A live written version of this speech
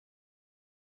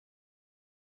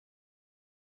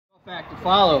Fact to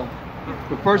follow.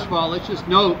 But first of all, let's just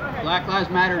note, Black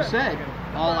Lives Matter said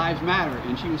all lives matter,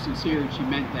 and she was sincere and she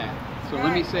meant that. So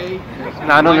let me say,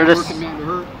 not under this. Working man to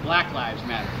her, Black Lives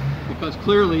Matter, because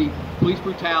clearly police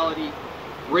brutality,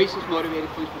 racist motivated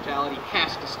police brutality,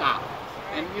 has to stop.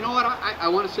 And you know what? I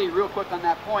want to say real quick on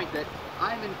that point that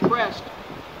I'm impressed.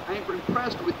 I am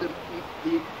impressed with the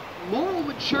moral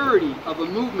maturity of a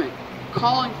movement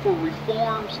calling for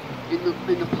reforms in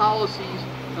the policies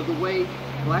of the way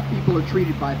black people are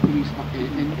treated by police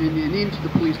and into the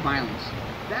police violence.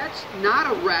 That's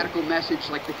not a radical message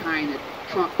like the kind that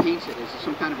Trump paints it as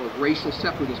some kind of a racial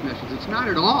separatist message. It's not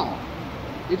at all.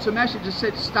 It's a message that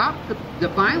said stop the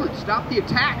violence, stop the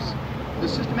attacks, the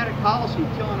systematic policy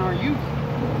of killing our youth.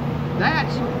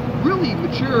 That's really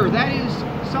mature. That is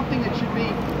something that should be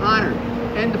honored.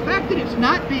 And the fact that it's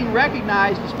not being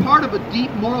recognized is part of a deep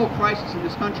moral crisis in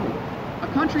this country. A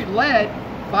country led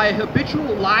by a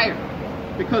habitual liar.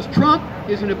 Because Trump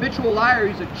is an habitual liar.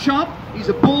 He's a chump, he's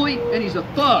a bully, and he's a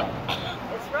thug.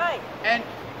 That's right. And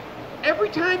every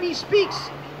time he speaks,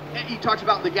 he talks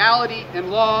about legality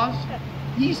and laws.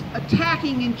 He's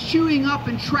attacking and chewing up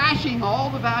and trashing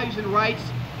all the values and rights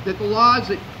that the laws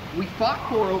that we fought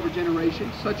for over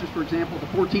generations, such as, for example, the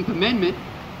 14th Amendment,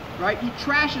 right? He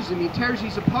trashes them, he tears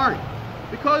these apart.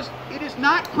 Because it is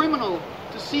not criminal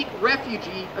to seek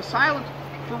asylum.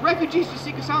 For refugees to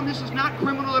seek asylum, this is not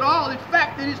criminal at all. In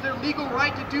fact, it is their legal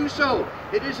right to do so.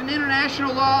 It is an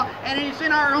international law, and it is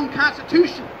in our own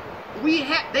Constitution. They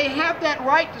have that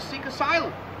right to seek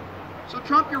asylum. So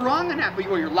Trump, you're wrong on that, but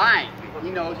you're lying. He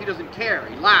knows, he doesn't care,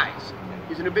 he lies.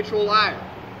 He's an habitual liar.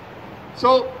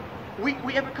 So we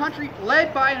have a country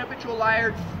led by an habitual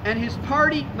liar, and his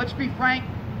party, let's be frank,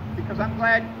 because I'm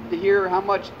glad to hear how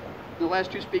much the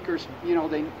last two speakers,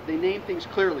 they name things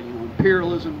clearly,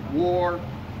 imperialism, war,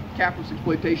 capitalist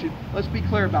exploitation. Let's be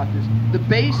clear about this. The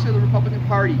base of the Republican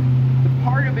Party, the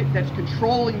part of it that's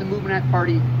controlling the movement of that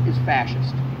party is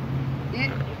fascist.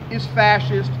 It is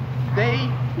fascist. They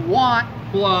want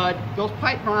blood. Those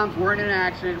pipe bombs weren't an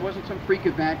accident. It wasn't some freak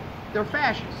event. They're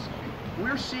fascists.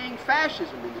 We're seeing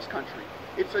fascism in this country.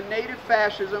 It's a native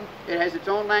fascism. It has its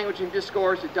own language and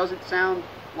discourse. It doesn't sound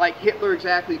like Hitler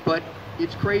exactly, but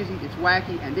it's crazy, it's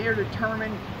wacky, and they are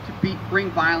determined to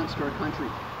bring violence to our country.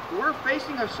 We're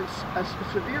facing a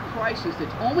severe crisis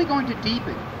that's only going to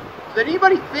deepen. That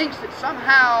anybody thinks that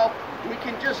somehow we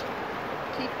can just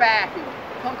keep back and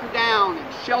hunker down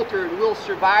and shelter and we'll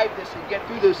survive this and get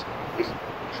through this is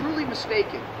truly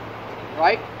mistaken,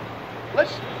 right?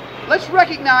 Let's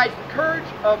recognize the courage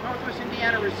of Northwest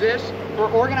Indiana Resist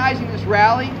for organizing this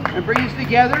rally and bringing us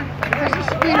together. This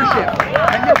is leadership.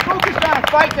 And they're focused on a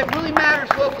fight that really matters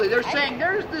locally. They're saying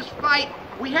there's this fight.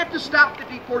 We have to stop the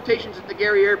deportations at the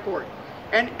Gary Airport.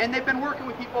 And they've been working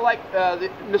with people like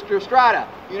Mr. Estrada,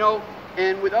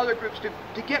 and with other groups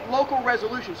to get local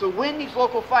resolution. So win these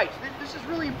local fights. This is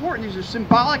really important. These are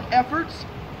symbolic efforts,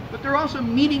 but they're also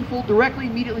meaningful directly,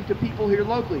 immediately to people here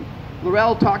locally.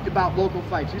 Laurel talked about local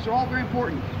fights. These are all very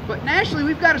important. But nationally,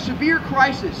 we've got a severe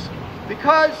crisis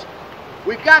because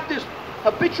we've got this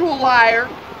habitual liar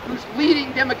who's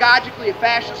leading demagogically a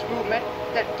fascist movement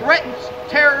that threatens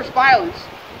terrorist violence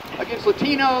against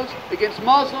Latinos, against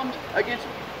Muslims, against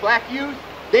black youth.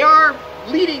 They are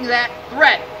leading that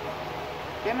threat.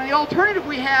 And the alternative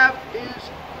we have is,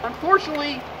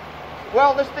 unfortunately,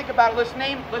 well, let's think about it. Let's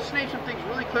name some things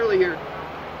really clearly here.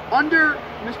 Under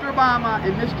Mr. Obama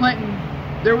and Ms. Clinton,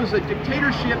 there was a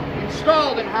dictatorship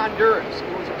installed in Honduras.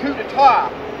 It was a coup d'etat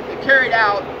that carried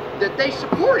out that they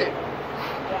supported.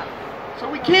 Yeah. So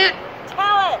we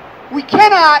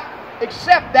cannot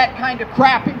accept that kind of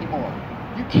crap anymore.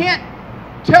 You can't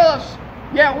tell us,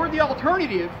 yeah, we're the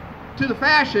alternative to the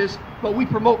fascists, but we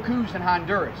promote coups in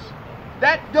Honduras.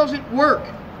 That doesn't work.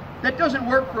 That doesn't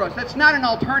work for us. That's not an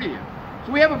alternative.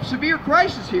 So we have a severe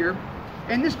crisis here.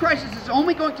 And this crisis is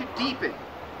only going to deepen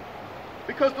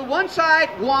because the one side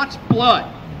wants blood.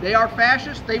 They are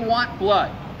fascists. They want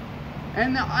blood.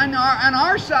 And on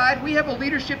our side, we have a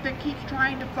leadership that keeps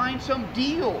trying to find some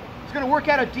deal. It's going to work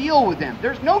out a deal with them.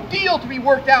 There's no deal to be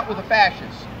worked out with the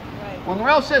fascists. Right. When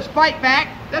Laurel says fight back,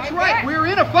 that's fight right. Back. We're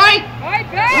in a fight.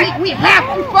 Fight back. We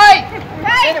have to fight.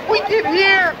 Right. And if we give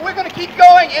here, we're going to keep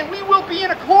going, and we will be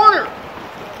in a corner.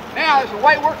 Now, as a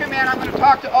white working man, I'm going to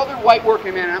talk to other white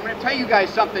working men, and I'm going to tell you guys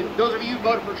something. Those of you who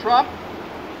voted for Trump,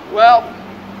 well,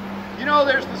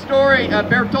 there's the story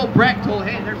Bertolt Brecht told.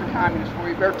 Hey, there's a communist for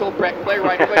you. Bertolt Brecht,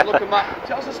 playwright, look him up. He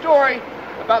tells a story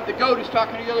about the goat who's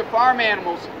talking to the other farm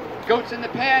animals. Goat's in the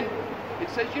pen. It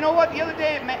says, you know what, the other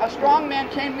day a strong man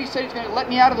came to me and said he's going to let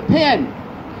me out of the pen.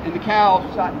 And the cow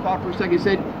sat and thought for a second and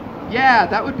said, yeah,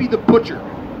 that would be the butcher.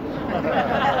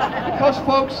 Because,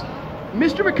 folks,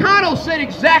 Mr. McConnell said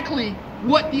exactly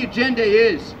what the agenda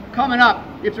is coming up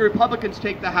if the Republicans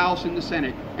take the House and the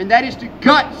Senate, and that is to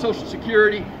gut Social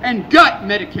Security and gut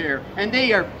Medicare, and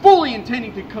they are fully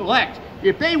intending to collect.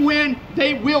 If they win,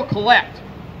 they will collect.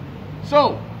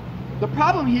 So, the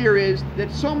problem here is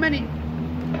that so many,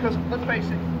 because let's face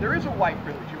it, there is a white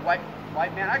privilege, a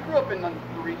white man. I grew up in the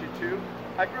region too.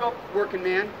 I grew up working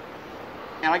man,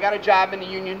 and I got a job in the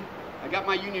union. I got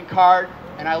my union card,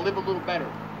 and I live a little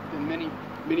better than many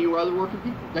other working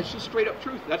people. That's just straight up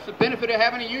truth. That's the benefit of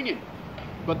having a union.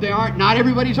 But they aren't. Not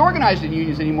everybody's organized in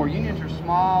unions anymore. Unions are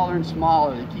smaller and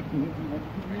smaller. They keep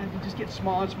they just get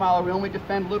smaller and smaller. We only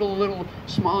defend little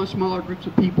smaller and smaller groups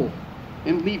of people,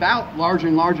 and leave out larger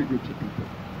and larger groups of people.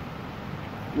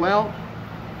 Well,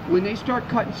 when they start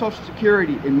cutting Social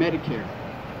Security and Medicare,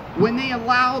 when they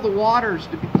allow the waters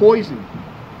to be poisoned,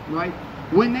 right?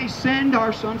 When they send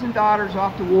our sons and daughters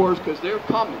off to wars because they're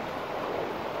coming.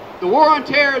 The war on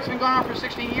terror has been going on for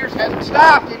 16 years, hasn't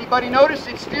stopped. Anybody notice?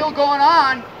 It's still going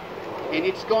on, and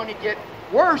it's going to get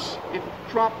worse if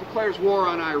Trump declares war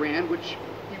on Iran, which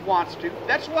he wants to.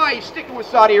 That's why he's sticking with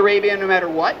Saudi Arabia no matter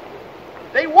what.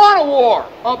 They want a war,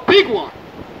 a big one.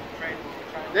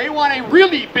 They want a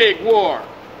really big war,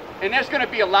 and there's going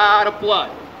to be a lot of blood.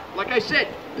 Like I said,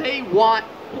 they want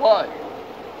blood.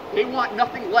 They want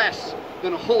nothing less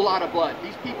than a whole lot of blood.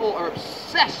 These people are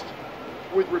obsessed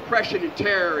with repression and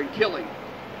terror and killing.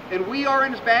 And we are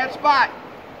in a bad spot.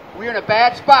 We're in a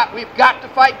bad spot. We've got to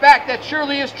fight back. That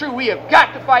surely is true. We have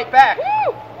got to fight back.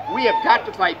 Woo! We have got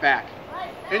to fight back.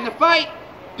 And the fight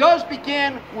does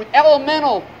begin with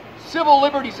elemental civil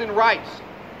liberties and rights.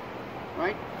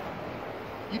 Right?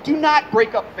 You do not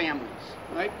break up families.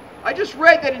 Right? I just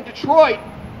read that in Detroit,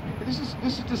 this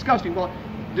is disgusting. Well,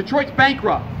 Detroit's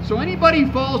bankrupt. So anybody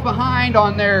who falls behind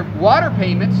on their water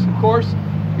payments, of course,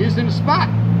 is in a spot.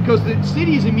 Because the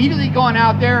city is immediately going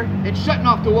out there and shutting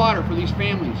off the water for these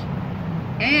families.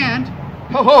 And,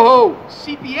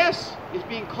 CPS is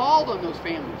being called on those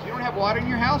families. You don't have water in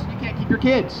your house, you can't keep your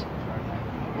kids.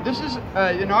 This is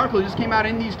an article that just came out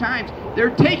in these times.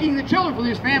 They're taking the children from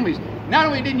these families. Not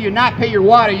only didn't you not pay your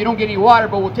water, you don't get any water,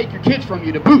 but we'll take your kids from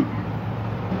you to boot.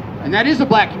 And that is a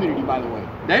black community, by the way.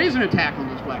 That is an attack on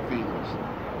those black families.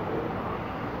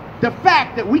 The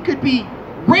fact that we could be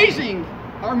raising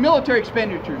our military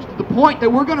expenditures to the point that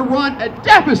we're going to run a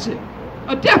deficit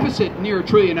near $1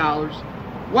 trillion,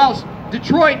 whilst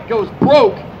Detroit goes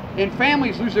broke and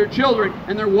families lose their children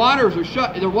and their water is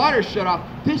shut off.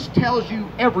 This tells you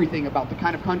everything about the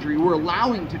kind of country we're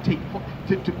allowing to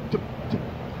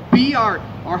be our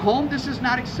home. This is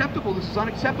not acceptable. This is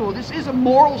unacceptable. This is a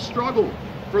moral struggle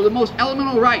for the most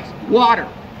elemental rights: water,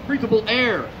 breathable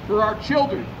air, for our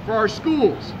children, for our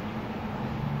schools.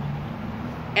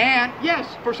 And,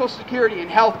 yes, for Social Security and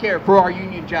health care for our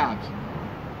union jobs.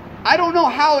 I don't know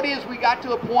how it is we got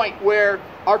to a point where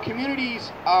our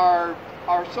communities are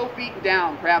so beaten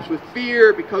down, perhaps with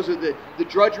fear because of the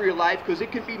drudgery of life, because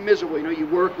it can be miserable. You know, you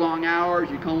work long hours,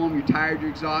 you come home, you're tired, you're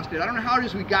exhausted. I don't know how it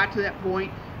is we got to that point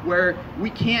where we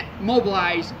can't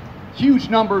mobilize huge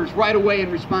numbers right away in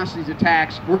response to these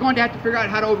attacks. We're going to have to figure out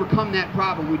how to overcome that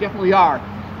problem. We definitely are.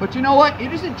 But you know what?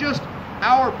 It isn't just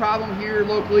our problem here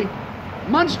locally.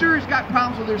 Munster's got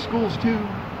problems with their schools too.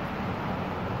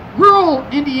 Rural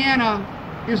Indiana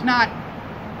is not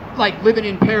like living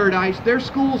in paradise. Their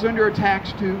schools are under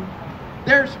attacks too.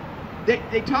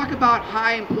 They talk about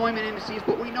high employment indices,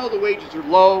 but we know the wages are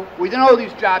low. We know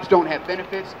these jobs don't have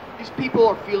benefits. These people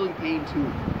are feeling pain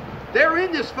too. They're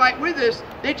in this fight with us.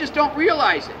 They just don't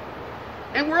realize it.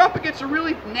 And we're up against a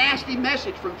really nasty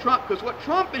message from Trump, because what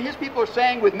Trump and his people are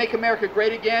saying with Make America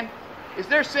Great Again is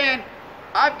they're saying,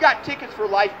 I've got tickets for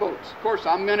lifeboats. Of course,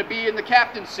 I'm going to be in the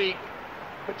captain's seat,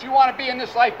 but you want to be in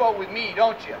this lifeboat with me,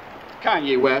 don't you?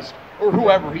 Kanye West, or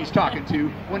whoever he's talking to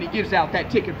when he gives out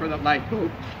that ticket for the lifeboat.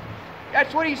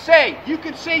 That's what he's saying. You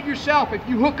can save yourself if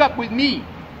you hook up with me,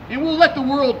 and we'll let the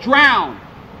world drown,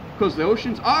 because the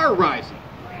oceans are rising,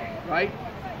 right?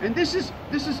 And this is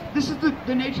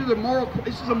the nature of the moral.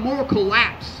 This is a moral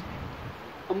collapse,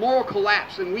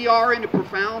 and we are in a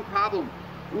profound problem.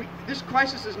 This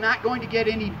crisis is not going to get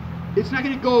any. It's not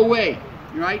going to go away,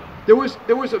 right? There was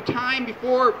a time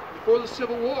before the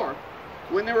Civil War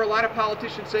when there were a lot of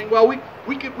politicians saying, well,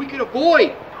 we could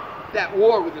avoid that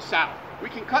war with the South. We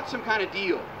can cut some kind of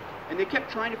deal, and they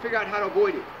kept trying to figure out how to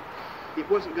avoid it. It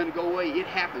wasn't going to go away. It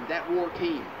happened. That war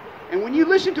came. And when you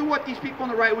listen to what these people on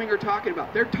the right wing are talking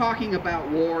about, they're talking about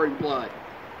war and blood.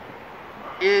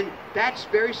 And that's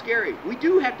very scary. We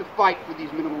do have to fight for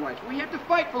these minimum rights. We have to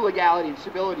fight for legality and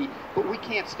civility, but we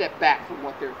can't step back from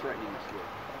what they're threatening us with.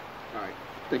 All right.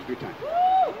 Thank you for your time.